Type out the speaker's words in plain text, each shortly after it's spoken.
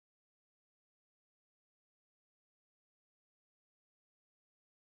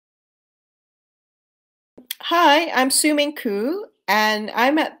Hi, I'm Su-ming Khoo, and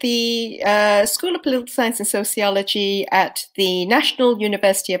I'm at the School of Political Science and Sociology at the National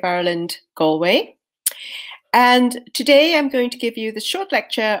University of Ireland, Galway. And today I'm going to give you the short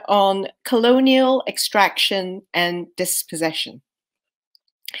lecture on colonial extraction and dispossession.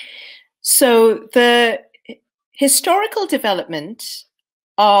 So the historical development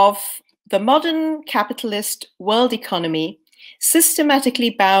of the modern capitalist world economy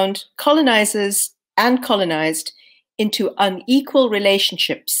systematically bound colonizers and colonized into unequal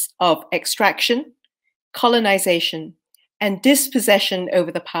relationships of extraction, colonization, and dispossession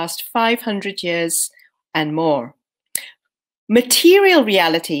over the past 500 years and more. Material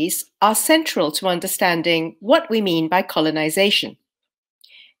realities are central to understanding what we mean by colonization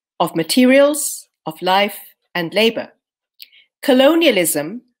of materials, of life, and labor.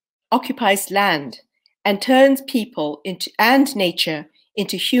 Colonialism occupies land and turns people and nature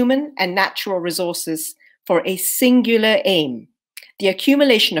into human and natural resources for a singular aim, the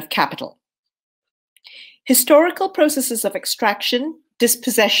accumulation of capital. Historical processes of extraction,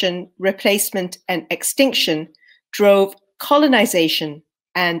 dispossession, replacement, and extinction drove colonization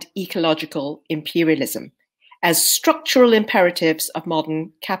and ecological imperialism as structural imperatives of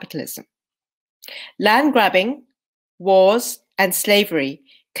modern capitalism. Land grabbing, wars, and slavery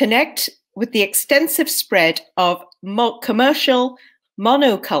connect with the extensive spread of commercial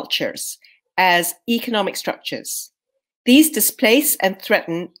monocultures as economic structures. These displace and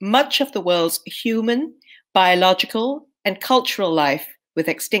threaten much of the world's human, biological, and cultural life with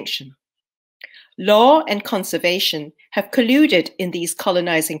extinction. Law and conservation have colluded in these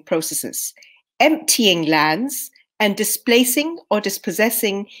colonizing processes, emptying lands and displacing or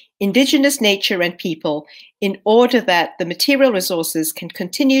dispossessing indigenous nature and people in order that the material resources can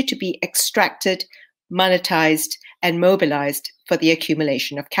continue to be extracted, monetized, and mobilized for the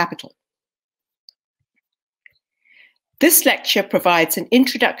accumulation of capital. This lecture provides an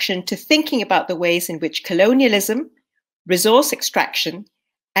introduction to thinking about the ways in which colonialism, resource extraction,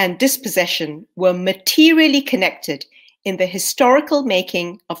 and dispossession were materially connected in the historical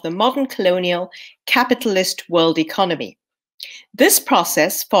making of the modern colonial capitalist world economy. This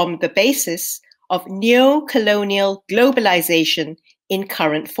process formed the basis of neo-colonial globalization in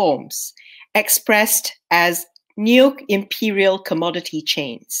current forms, expressed as neo-imperial commodity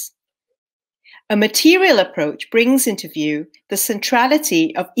chains. A material approach brings into view the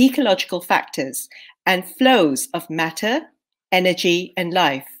centrality of ecological factors and flows of matter, energy, and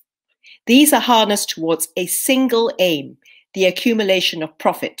life. These are harnessed towards a single aim, the accumulation of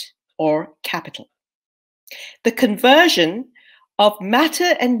profit or capital. The conversion of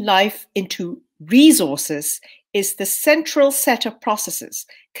matter and life into resources is the central set of processes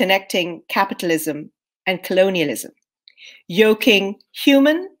connecting capitalism and colonialism, yoking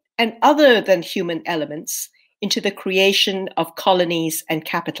human and other than human elements into the creation of colonies and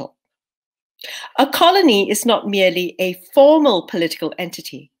capital. A colony is not merely a formal political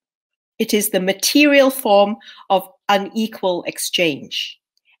entity. It is the material form of unequal exchange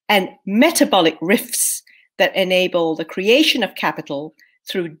and metabolic rifts that enable the creation of capital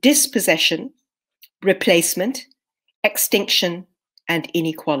through dispossession, replacement, extinction, and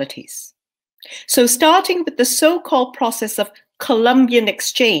inequalities. So starting with the so-called process of Columbian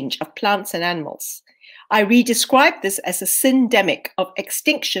exchange of plants and animals, I re-describe this as a syndemic of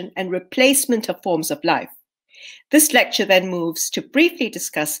extinction and replacement of forms of life. This lecture then moves to briefly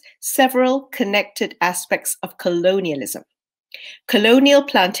discuss several connected aspects of colonialism. Colonial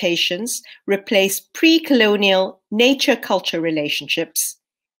plantations replace pre-colonial nature-culture relationships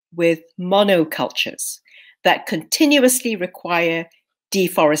with monocultures that continuously require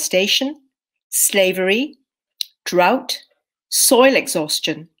deforestation, slavery, drought, soil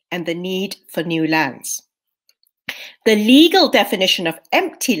exhaustion, and the need for new lands. The legal definition of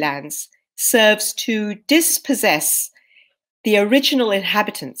empty lands serves to dispossess the original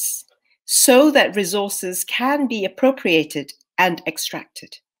inhabitants so that resources can be appropriated and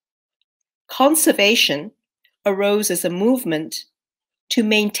extracted. Conservation arose as a movement to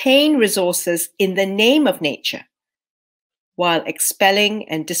maintain resources in the name of nature while expelling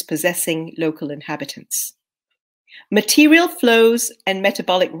and dispossessing local inhabitants. Material flows and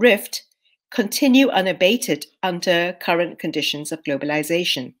metabolic rift continue unabated under current conditions of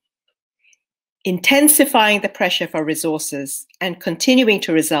globalization, intensifying the pressure for resources and continuing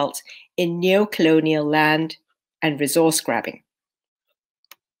to result in neo-colonial land and resource grabbing.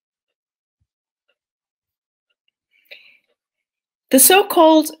 The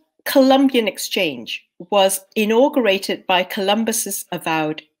so-called Columbian exchange was inaugurated by Columbus's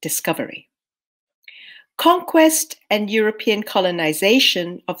avowed discovery. Conquest and European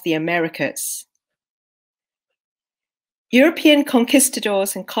colonization of the Americas European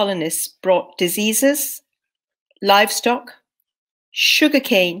conquistadors and colonists brought diseases, livestock,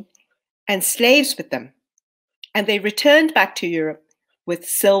 sugarcane, and slaves with them, and they returned back to Europe with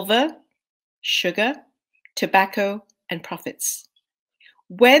silver, sugar, tobacco, and profits.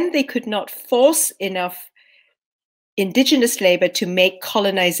 When they could not force enough indigenous labor to make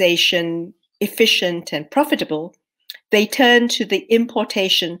colonization efficient and profitable, they turned to the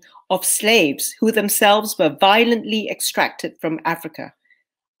importation of slaves who themselves were violently extracted from Africa,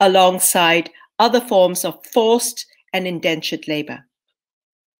 alongside other forms of forced and indentured labor.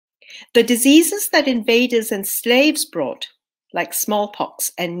 The diseases that invaders and slaves brought, like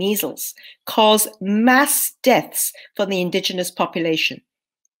smallpox and measles, caused mass deaths for the indigenous population.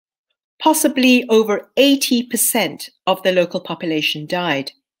 Possibly over 80% of the local population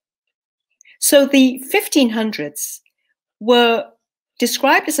died. So the 1500s were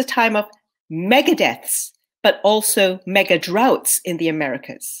described as a time of mega deaths, but also mega droughts in the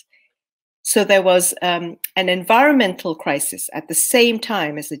Americas. So there was an environmental crisis at the same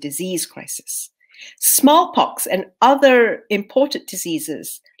time as a disease crisis. Smallpox and other imported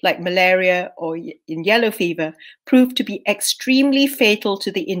diseases like malaria or yellow fever proved to be extremely fatal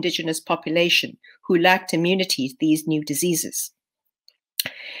to the indigenous population who lacked immunity to these new diseases.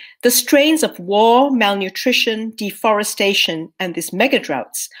 The strains of war, malnutrition, deforestation, and these mega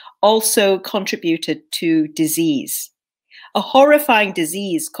droughts also contributed to disease. A horrifying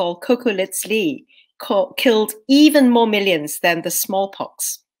disease called colonizing killed even more millions than the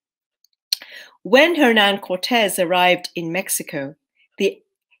smallpox. When Hernan Cortés arrived in Mexico, the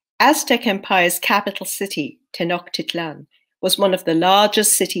Aztec Empire's capital city, Tenochtitlan, was one of the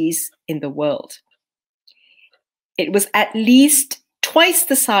largest cities in the world. It was at least twice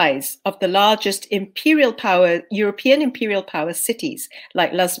the size of the largest European imperial power cities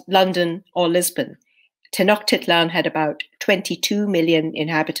like London or Lisbon. Tenochtitlan had about 22 million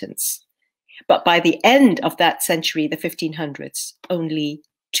inhabitants. But by the end of that century, the 1500s, only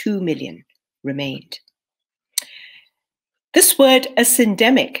 2 million remained. This word,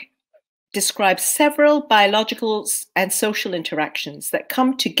 ascendemic, describes several biological and social interactions that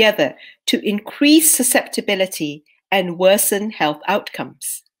come together to increase susceptibility and worsen health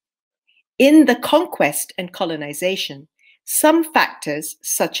outcomes. In the conquest and colonization, some factors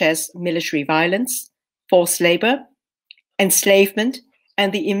such as military violence, forced labor, enslavement,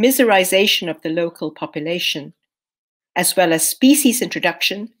 and the immiserization of the local population, as well as species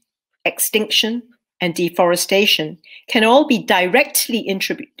introduction, extinction, and deforestation, can all be directly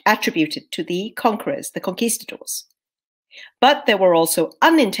attributed to the conquerors, the conquistadors. But there were also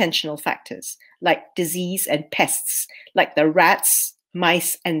unintentional factors like disease and pests, like the rats,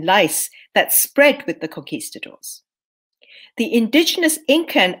 mice, and lice that spread with the conquistadors. The indigenous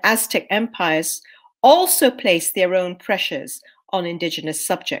Inca and Aztec empires also placed their own pressures on indigenous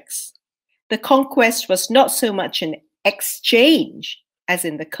subjects. The conquest was not so much an exchange as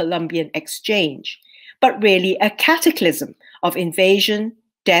in the Columbian Exchange, but really a cataclysm of invasion,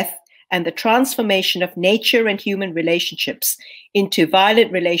 death, and the transformation of nature and human relationships into violent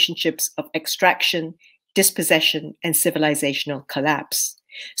relationships of extraction, dispossession, and civilizational collapse.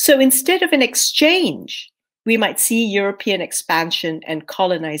 So instead of an exchange, we might see European expansion and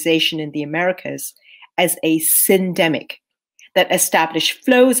colonization in the Americas as a syndemic that established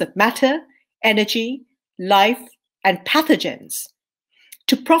flows of matter, energy, life, and pathogens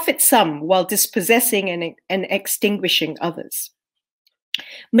to profit some while dispossessing and extinguishing others.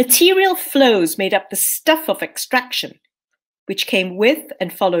 Material flows made up the stuff of extraction, which came with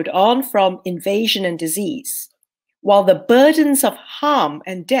and followed on from invasion and disease, while the burdens of harm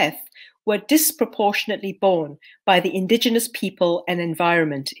and death were disproportionately borne by the indigenous people and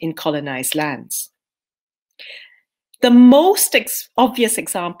environment in colonized lands. The most obvious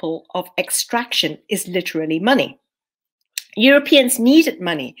example of extraction is literally money. Europeans needed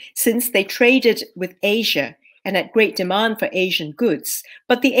money since they traded with Asia and had great demand for Asian goods,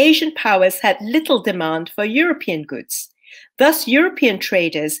 but the Asian powers had little demand for European goods. Thus, European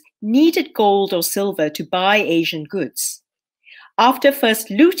traders needed gold or silver to buy Asian goods. After first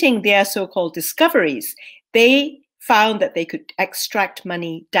looting their so-called discoveries, they found that they could extract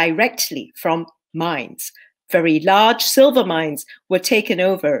money directly from mines. Very large silver mines were taken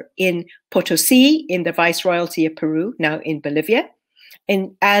over in Potosi, in the Viceroyalty of Peru, now in Bolivia,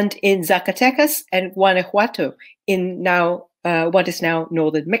 and in Zacatecas and Guanajuato, in now what is now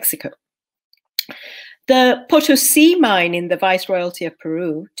northern Mexico. The Potosi mine in the Viceroyalty of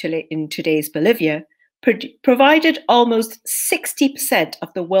Peru, in today's Bolivia, provided almost 60%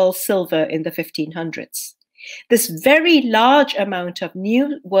 of the world's silver in the 1500s. This very large amount of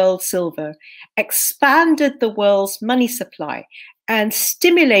New World silver expanded the world's money supply and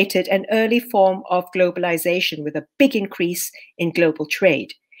stimulated an early form of globalization with a big increase in global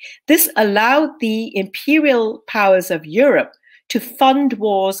trade. This allowed the imperial powers of Europe to fund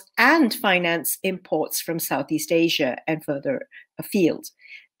wars and finance imports from Southeast Asia and further afield.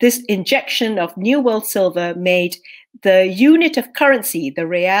 This injection of New World silver made the unit of currency, the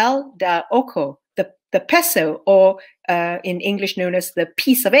real da oco, the peso, or in English known as the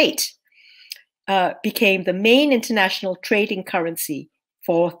piece of eight, became the main international trading currency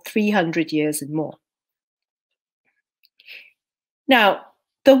for 300 years and more. Now,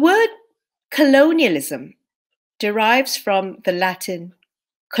 the word colonialism derives from the Latin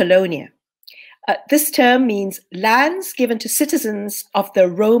colonia. This term means lands given to citizens of the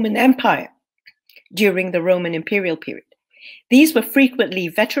Roman Empire during the Roman imperial period. These were frequently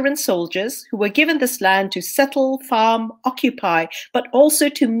veteran soldiers who were given this land to settle, farm, occupy, but also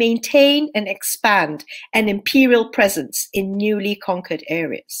to maintain and expand an imperial presence in newly conquered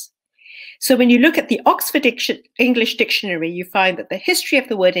areas. So when you look at the Oxford English Dictionary, you find that the history of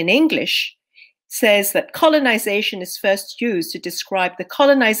the word in English says that colonization is first used to describe the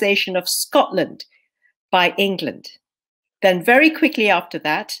colonization of Scotland by England. Then very quickly after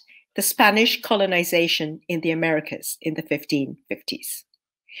that, the Spanish colonization in the Americas in the 1550s.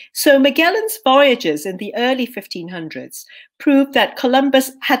 So Magellan's voyages in the early 1500s proved that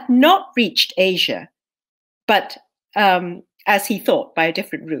Columbus had not reached Asia, but as he thought, by a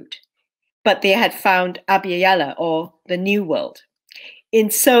different route, but they had found Abya-Yala, or the New World.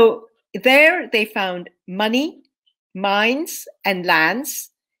 And so there they found money, mines, and lands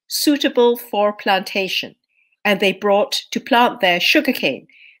suitable for plantation, and they brought to plant there sugarcane,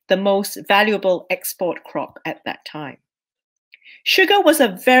 the most valuable export crop at that time. Sugar was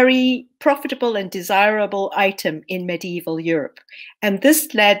a very profitable and desirable item in medieval Europe, and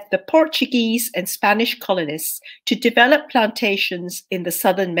this led the Portuguese and Spanish colonists to develop plantations in the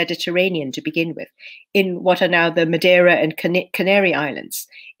southern Mediterranean to begin with, in what are now the Madeira and Canary Islands,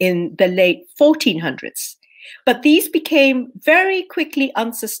 in the late 1400s. But these became very quickly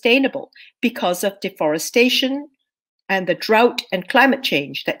unsustainable because of deforestation and the drought and climate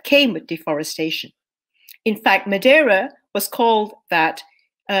change that came with deforestation. In fact, Madeira was called that,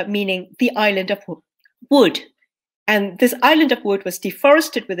 meaning the island of wood. And this island of wood was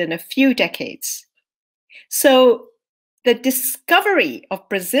deforested within a few decades. So the discovery of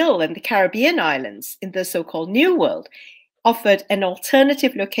Brazil and the Caribbean islands in the so-called New World offered an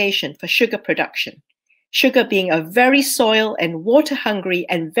alternative location for sugar production, sugar being a very soil and water-hungry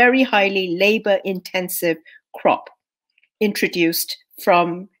and very highly labor-intensive crop introduced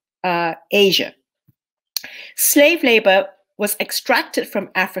from Asia. Slave labor was extracted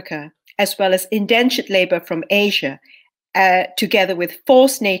from Africa, as well as indentured labor from Asia, together with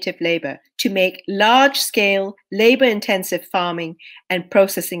forced native labor to make large-scale, labor-intensive farming and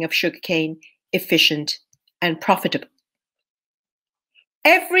processing of sugarcane efficient and profitable.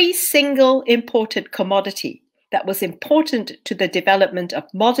 Every single imported commodity that was important to the development of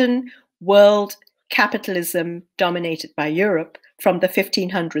modern world capitalism dominated by Europe from the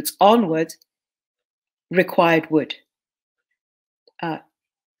 1500s onward required wood.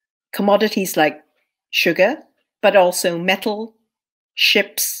 Commodities like sugar, but also metal,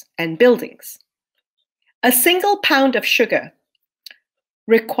 ships, and buildings. A single pound of sugar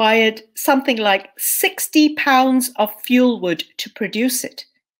required something like 60 pounds of fuel wood to produce it,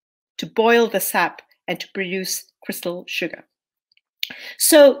 to boil the sap and to produce crystal sugar.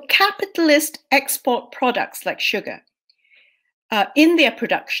 So capitalist export products like sugar in their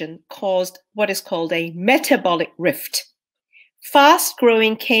production caused what is called a metabolic rift.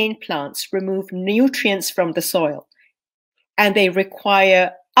 Fast-growing cane plants remove nutrients from the soil, and they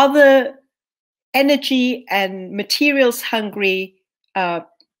require other energy and materials-hungry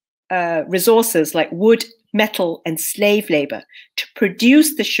resources like wood, metal, and slave labor to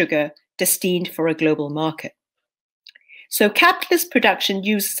produce the sugar destined for a global market. So capitalist production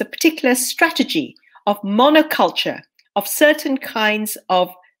uses a particular strategy of monoculture of certain kinds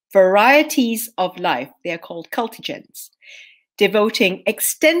of varieties of life. They are called cultigens, devoting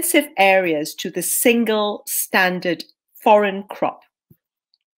extensive areas to the single standard foreign crop.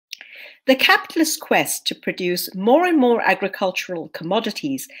 The capitalist quest to produce more and more agricultural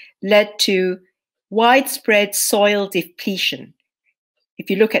commodities led to widespread soil depletion. If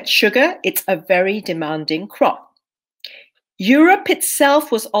you look at sugar, it's a very demanding crop. Europe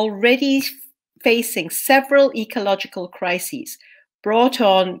itself was already facing several ecological crises brought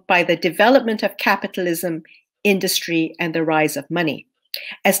on by the development of capitalism, industry, and the rise of money.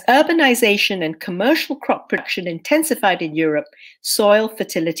 As urbanization and commercial crop production intensified in Europe, soil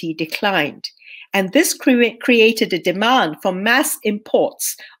fertility declined. And this created a demand for mass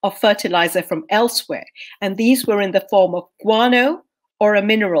imports of fertilizer from elsewhere. And these were in the form of guano or a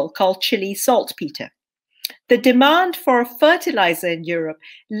mineral called Chile saltpeter. The demand for fertilizer in Europe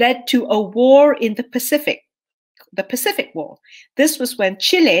led to a war in the Pacific War. This was when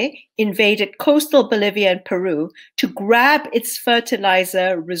Chile invaded coastal Bolivia and Peru to grab its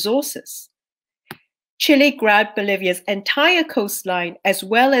fertilizer resources. Chile grabbed Bolivia's entire coastline as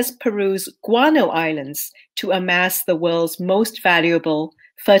well as Peru's Guano Islands to amass the world's most valuable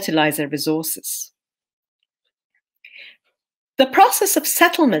fertilizer resources. The process of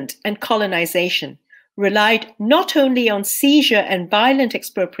settlement and colonization relied not only on seizure and violent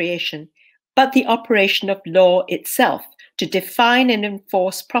expropriation, but the operation of law itself to define and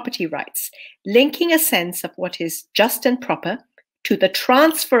enforce property rights, linking a sense of what is just and proper to the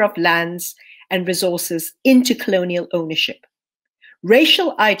transfer of lands and resources into colonial ownership.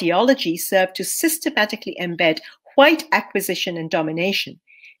 Racial ideology served to systematically embed white acquisition and domination,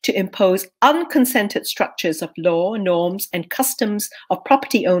 to impose unconsented structures of law, norms, and customs of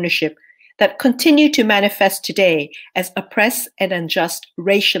property ownership that continue to manifest today as oppressed and unjust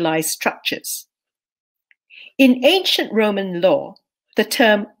racialized structures. In ancient Roman law, the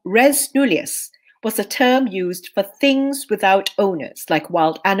term res nullius was a term used for things without owners, like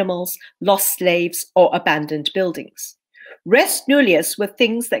wild animals, lost slaves, or abandoned buildings. Res nullius were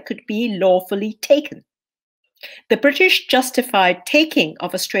things that could be lawfully taken. The British justified taking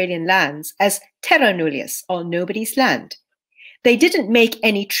of Australian lands as terra nullius, or nobody's land. They didn't make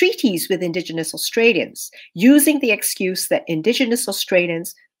any treaties with Indigenous Australians, using the excuse that Indigenous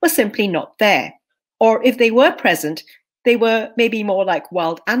Australians were simply not there. Or if they were present, they were maybe more like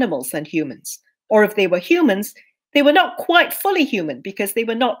wild animals than humans. Or if they were humans, they were not quite fully human because they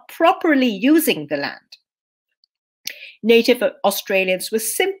were not properly using the land. Native Australians were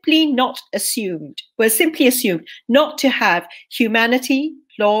simply assumed not to have humanity,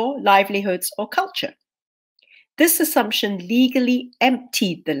 law, livelihoods, or culture. This assumption legally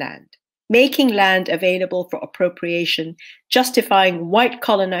emptied the land, making land available for appropriation, justifying white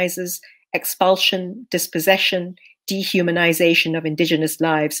colonizers, expulsion, dispossession, dehumanization of indigenous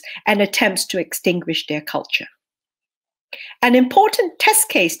lives, and attempts to extinguish their culture. An important test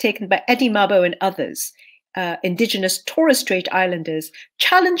case taken by Eddie Mabo and others, indigenous Torres Strait Islanders,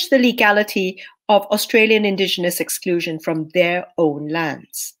 challenged the legality of Australian indigenous exclusion from their own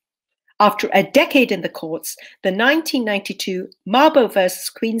lands. After a decade in the courts, the 1992 Mabo versus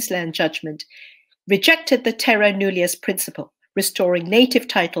Queensland judgment rejected the terra nullius principle, restoring native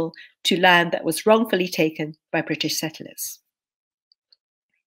title to land that was wrongfully taken by British settlers.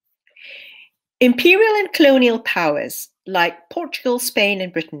 Imperial and colonial powers like Portugal, Spain,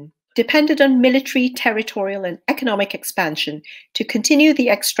 and Britain depended on military, territorial, and economic expansion to continue the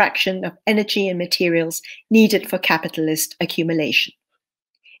extraction of energy and materials needed for capitalist accumulation.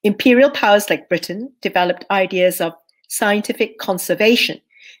 Imperial powers like Britain developed ideas of scientific conservation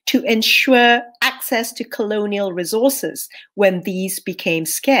to ensure access to colonial resources when these became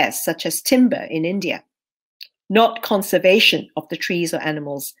scarce, such as timber in India, not conservation of the trees or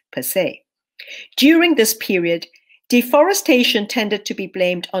animals per se. During this period, deforestation tended to be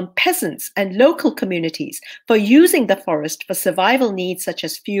blamed on peasants and local communities for using the forest for survival needs such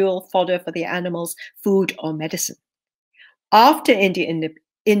as fuel, fodder for the animals, food, or medicine. After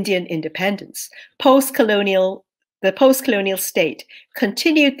Indian independence, the post-colonial state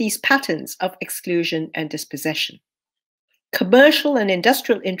continued these patterns of exclusion and dispossession. Commercial and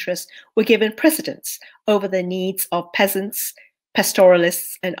industrial interests were given precedence over the needs of peasants,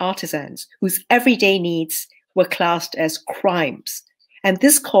 pastoralists, and artisans, whose everyday needs were classed as crimes, and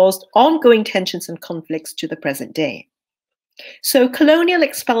this caused ongoing tensions and conflicts to the present day. So colonial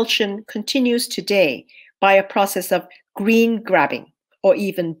expulsion continues today by a process of green grabbing, or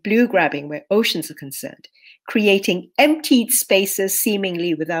even blue grabbing where oceans are concerned, creating emptied spaces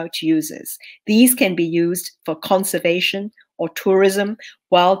seemingly without users. These can be used for conservation or tourism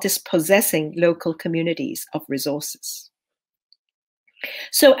while dispossessing local communities of resources.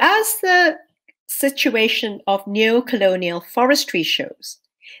 So as the situation of neo-colonial forestry shows,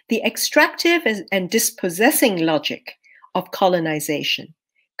 the extractive and dispossessing logic of colonization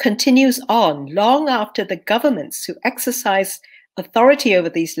continues on long after the governments who exercise authority over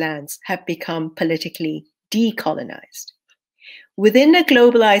these lands have become politically decolonized. Within a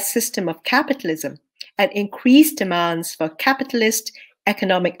globalized system of capitalism and increased demands for capitalist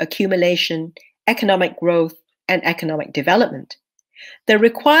economic accumulation, economic growth, and economic development, the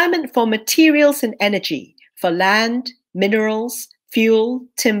requirement for materials and energy, for land, minerals, fuel,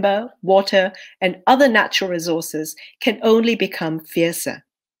 timber, water, and other natural resources can only become fiercer.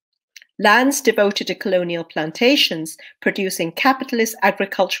 Lands devoted to colonial plantations producing capitalist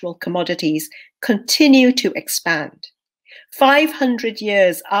agricultural commodities continue to expand. 500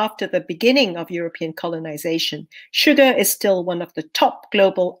 years after the beginning of European colonization, sugar is still one of the top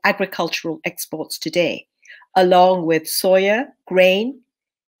global agricultural exports today, along with soya, grain,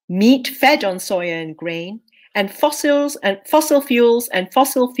 meat fed on soya and grain, and fossil fuels and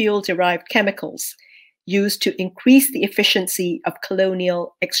fossil fuel-derived chemicals used to increase the efficiency of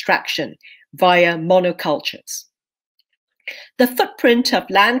colonial extraction via monocultures. The footprint of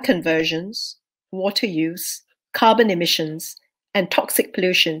land conversions, water use, carbon emissions, and toxic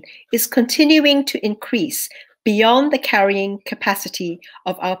pollution is continuing to increase beyond the carrying capacity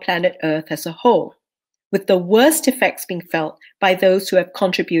of our planet Earth as a whole, with the worst effects being felt by those who have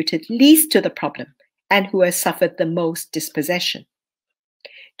contributed least to the problem and who have suffered the most dispossession.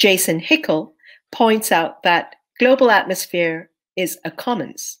 Jason Hickel points out that global atmosphere is a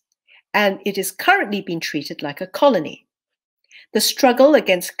commons, and it is currently being treated like a colony. The struggle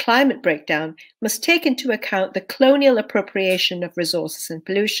against climate breakdown must take into account the colonial appropriation of resources and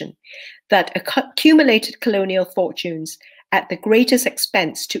pollution that accumulated colonial fortunes at the greatest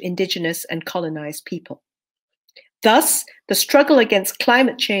expense to indigenous and colonized people. Thus, the struggle against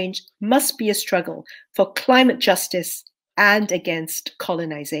climate change must be a struggle for climate justice and against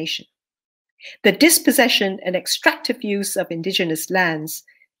colonization. The dispossession and extractive use of indigenous lands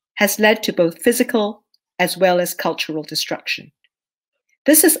has led to both physical as well as cultural destruction.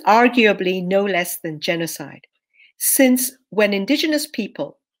 This is arguably no less than genocide, since when indigenous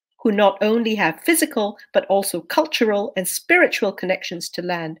people, who not only have physical but also cultural and spiritual connections to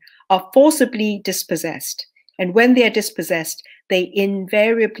land, are forcibly dispossessed, and when they are dispossessed, they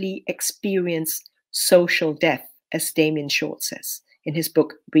invariably experience social death, as Damien Short says in his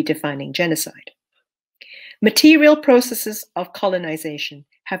book, Redefining Genocide. Material processes of colonization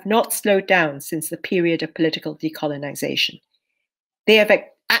have not slowed down since the period of political decolonization. They have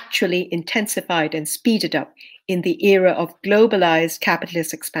actually intensified and speeded up in the era of globalized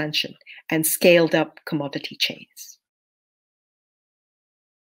capitalist expansion and scaled up commodity chains.